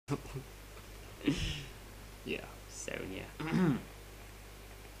Yeah. Sonia.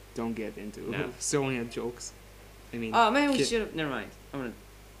 Don't get into No. Sonya jokes. I mean, Oh man, we should have. Never mind. I'm gonna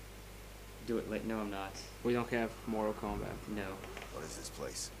do it late. No, I'm not. we don't have Mortal Kombat. No. What is this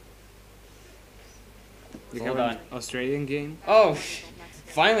place? We Hold have on. an Australian game. Oh,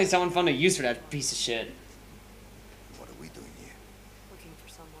 finally someone found a use for that piece of shit. What are we doing here? Looking for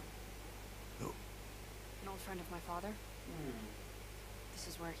someone. Who? An old friend of my father. This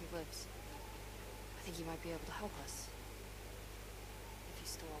is where he lives. I think he might be able to help us. If he's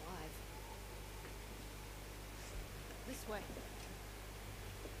still alive. This way.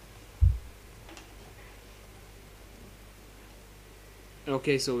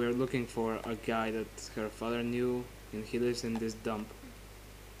 Okay, so we're looking for a guy that her father knew, and he lives in this dump.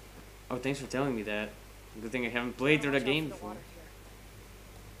 Oh, thanks for telling me that. Good thing I haven't played through the Watch out game for the before. water here.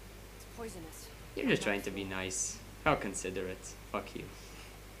 It's poisonous. You're just trying to be nice. How considerate. Fuck you.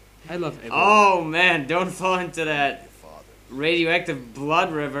 I love everyone. Oh man, don't fall into that Your father. radioactive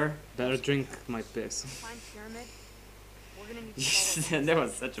blood river. Better drink my piss. Find pyramid. We're gonna need to follow That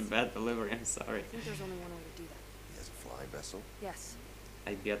was such a bad delivery, I'm sorry. I think there's only one way to do that. He has a flying vessel? Yes.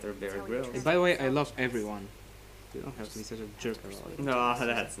 I'd be at their Bear That's how Grill. you And by the way, I love everyone. You don't have to be such a jerk about it. No,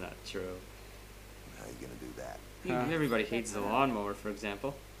 that's not true. How are you gonna do that? Everybody hates the lawnmower, for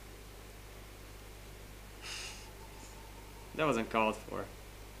example. That wasn't called for.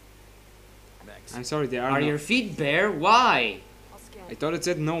 Max. I'm sorry, there are Are no... your feet bare? Why? I'll scan. I thought it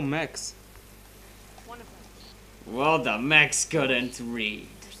said no mechs. One of them. Well, the mechs couldn't read.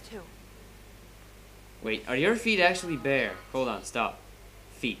 There's two. Wait, are your feet actually bare? Hold on, stop.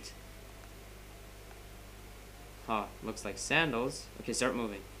 Feet. Huh, looks like sandals. Okay, start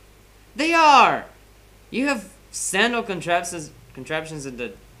moving. They are! You have sandal contraptions in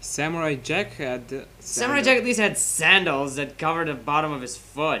the... Samurai Jack had... Samurai Jack at least had sandals that covered the bottom of his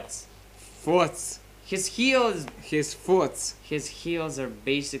foot. Foots. His heels... His foots. His heels are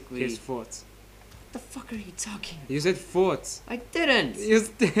basically... His foots. What the fuck are you talking? You said foots. I didn't! You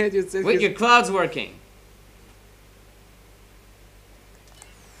did. You said Wait, his... your cloud's working.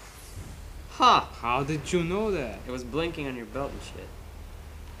 Huh. How did you know that? It was blinking on your belt and shit.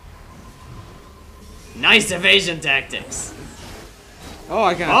 Nice evasion tactics. Oh,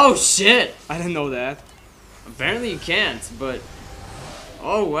 I can't. Oh shit. I didn't know that. Apparently you can't, but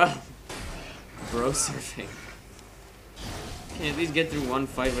oh well. Bro surfing. Can you at least get through one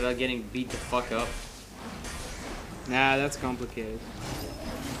fight without getting beat the fuck up? Nah, that's complicated.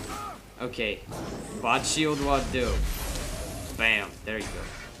 Okay. Bot shield what do? Bam. There you go.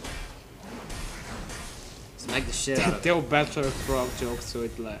 Smack the shit out of it. Tell Bachelor Frog jokes so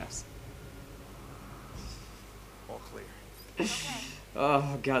it laughs. All clear.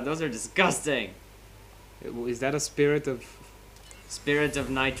 Oh god, those are disgusting. Is that a spirit of... Spirit of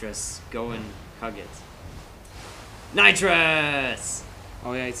Nitrous. Go and hug it. Nitrous!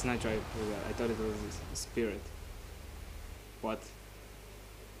 Oh yeah, it's Nitro. I thought it was a spirit. What?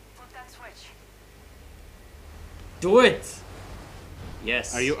 Flip that switch. Do it!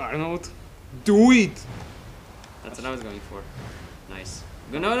 Yes. Are you Arnold? Do it! That's what I was going for. Nice.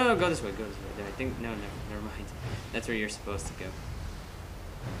 Go, no, go this way, go this way. There, I think, no, never mind. That's where you're supposed to go.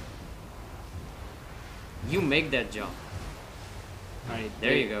 You make that jump. Alright,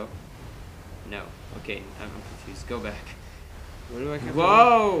 There you go. No. Okay, I'm confused. Go back. Where do I have to go?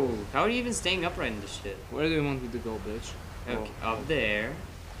 Whoa! How are you even staying upright in this shit? Where do you want me to go, bitch? Okay, Oh. up there.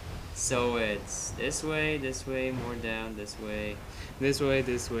 So it's this way, more down, this way. This way,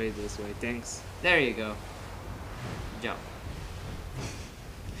 this way, this way. Thanks. There you go. Jump.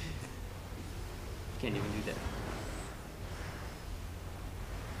 Can't even do that.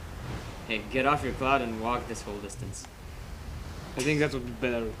 Hey, get off your cloud and walk this whole distance. I think that would be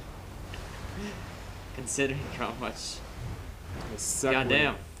better. Considering how much. I suck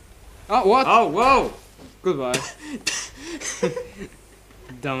Goddamn. with it. Oh, what? Oh, whoa! Goodbye.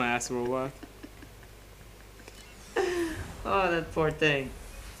 Dumbass robot. Oh, that poor thing.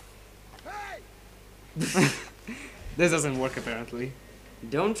 This doesn't work apparently.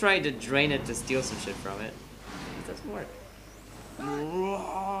 Don't try to drain it to steal some shit from it. It doesn't work.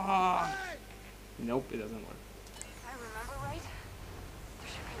 Nope, it doesn't work. If I remember right, there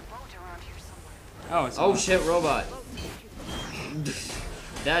should be a boat around here somewhere. Oh, it's Oh not. shit, robot.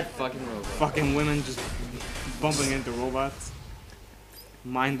 That fucking robot. Fucking women just bumping into robots.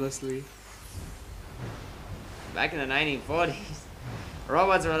 Mindlessly. Back in the 1940s,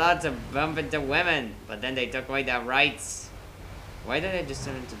 robots were allowed to bump into women, but then they took away their rights. Why did I just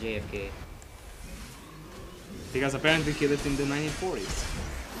turn into JFK? Because apparently he lived in the 1940s.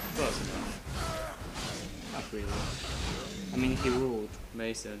 Close enough. Not really. I mean, he ruled.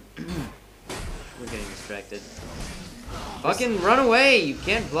 Mason. We're getting distracted. Fucking run away! You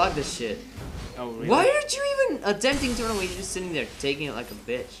can't block this shit. Oh, really? Why aren't you even attempting to run away? You're just sitting there taking it like a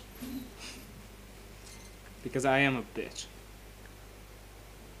bitch. Because I am a bitch.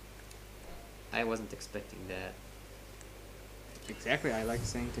 I wasn't expecting that. Exactly, I like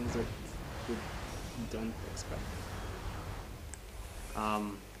saying things that you don't expect.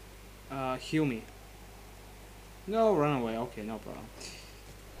 Heal me. No, run away. Okay, no problem.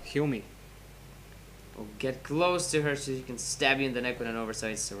 Heal me. Oh, get close to her so she can stab you in the neck with an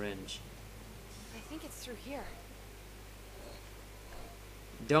oversized syringe. I think it's through here.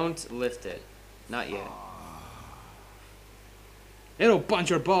 Don't lift it. Not yet. It'll punch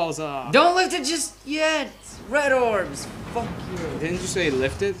your balls off. Don't lift it just yet! Red orbs! Fuck you. Didn't you say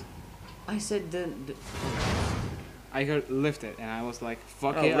lift it? I said I heard lift it, and I was like,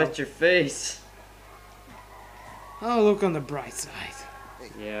 fuck oh, it. lift your face. Oh, look on the bright side.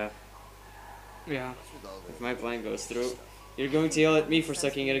 Yeah. Yeah. If my plan goes through, you're going to yell at me for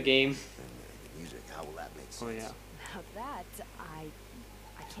sucking at a game. Music, how will that make sense? Oh, yeah. Now that, I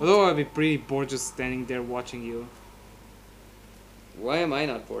can't. Although I'd be pretty bored just standing there watching you. Why am I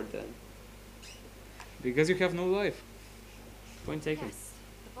not bored then? Because you have no life. Point taken. Yes,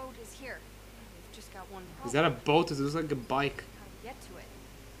 the boat is here. We've just got one problem. Is that a boat? It looks like a bike. How to get to it?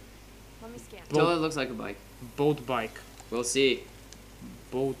 Let me scan. Tell it looks like a bike. Boat bike. We'll see.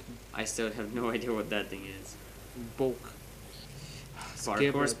 Boat. I still have no idea what that thing is. Bulk.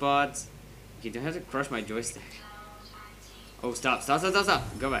 Parkour spots. You don't have to crush my joystick. Oh, stop. Stop, stop, stop,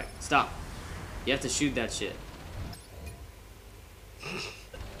 stop. Go back. Stop. You have to shoot that shit.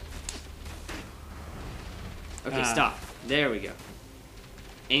 Okay, stop. There we go.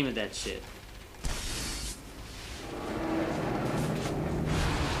 Aim at that shit.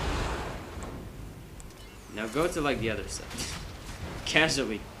 Now go to like the other side.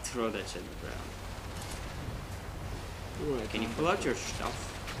 Casually throw that shit in the ground. Can you pull out your stuff?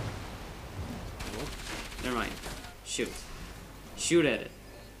 What? Never mind. Shoot. Shoot at it.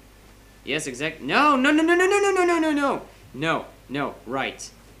 Yes, exact. No, no, no, no, no, no, no, no, no, no, no. No, no. Right,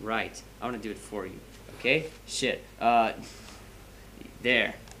 right. I want to do it for you. Okay? Shit.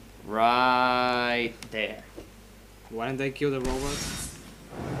 There. Right there. Why didn't they kill the robots?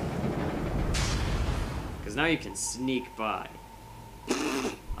 Because now you can sneak by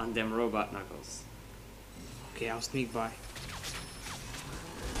on them robot knuckles. Okay, I'll sneak by.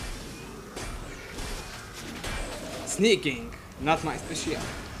 Sneaking, not my specialty.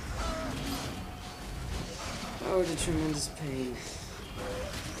 Oh, the tremendous pain.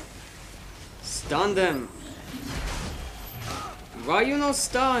 Stun them. Why you no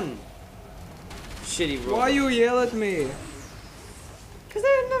stun? Shitty robot. Why you yell at me? Because I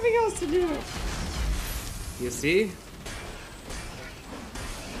have nothing else to do. You see?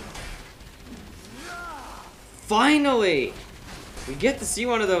 Finally! We get to see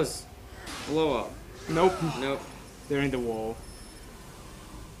one of those blow up. Nope. Nope. They're in the wall.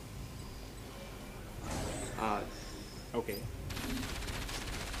 Okay.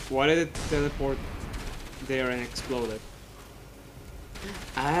 Why did it teleport there and exploded?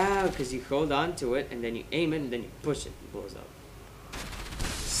 Ah, because you hold on to it and then you aim it and then you push it. It blows up.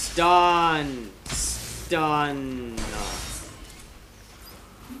 Stun! Stun!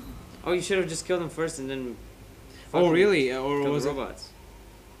 Oh, you should have just killed him first and then. Oh, really? Or Kill was the it? robots.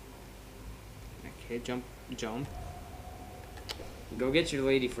 Okay, jump, jump. Go get your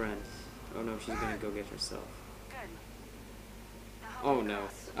lady friend. Oh no, she's gonna go get herself. Oh no.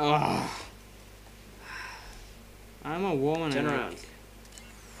 Ah. I'm a woman. Turn and around.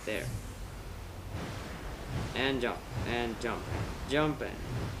 There. And jump. And jump. Jump and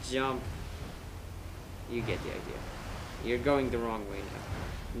jump. You get the idea. You're going the wrong way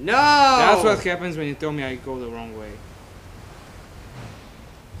now. No! That's what happens when you tell me I go the wrong way.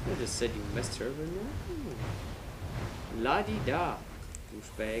 I just said you messed her over now. La-di-da.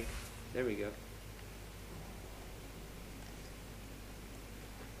 Douchebag. There we go.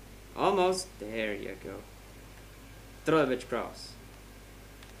 Almost. There you go. Throw the bitch across.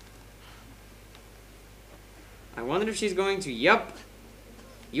 I wonder if she's going to. Yup.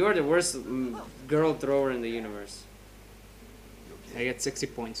 You are the worst girl thrower in the universe. I get 60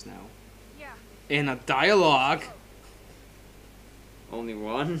 points now. Yeah. In a dialogue. Only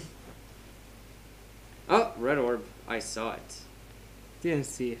one. Oh, red orb. I saw it. Didn't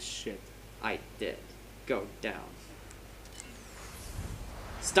see a shit. I did. Go down.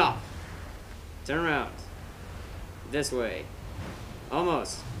 Stop. Turn around. This way.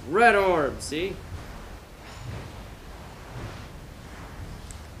 Almost. Red orb, see?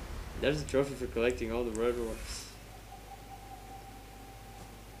 There's a trophy for collecting all the red orbs.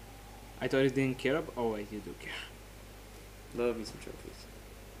 I thought you didn't care about. Oh wait, you do care. Love me some trophies.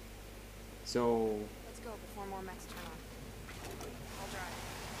 So Let's go before more mechs turn on. I'll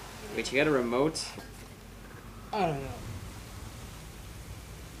drive. Wait, you got a remote? I don't know.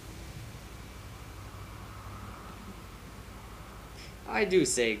 I do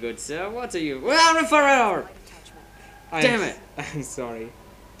say, good sir. What are you? Well, for an hour! Light attachment. Damn it. I'm sorry,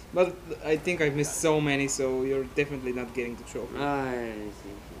 but I think I've missed so many, so you're definitely not getting the trophy.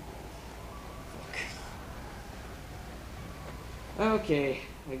 Okay,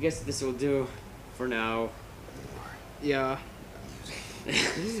 I guess this will do for now. Yeah.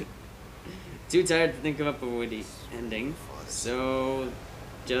 Too tired to think of a witty ending, so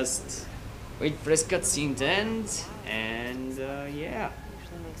just wait for this cutscene to end, and yeah,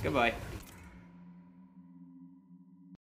 Usually makes me goodbye.